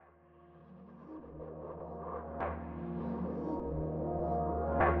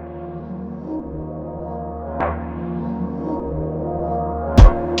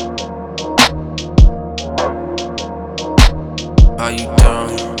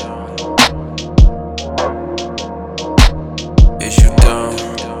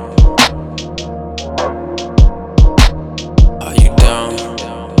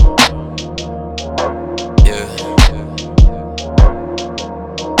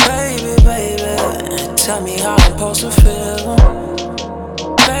Tell me how I'm supposed to feel.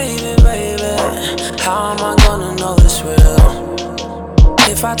 Baby, baby, how am I gonna know it's real?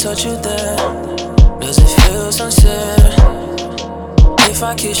 If I touch you there, does it feel sincere? If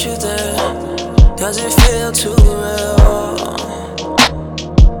I kiss you there, does it feel too real?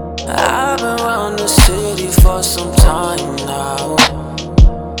 I've been around the city for some time now,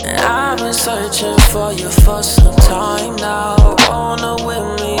 and I've been searching for you for some time now. Wanna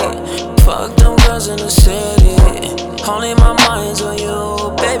with me? Fuck them girls in the city.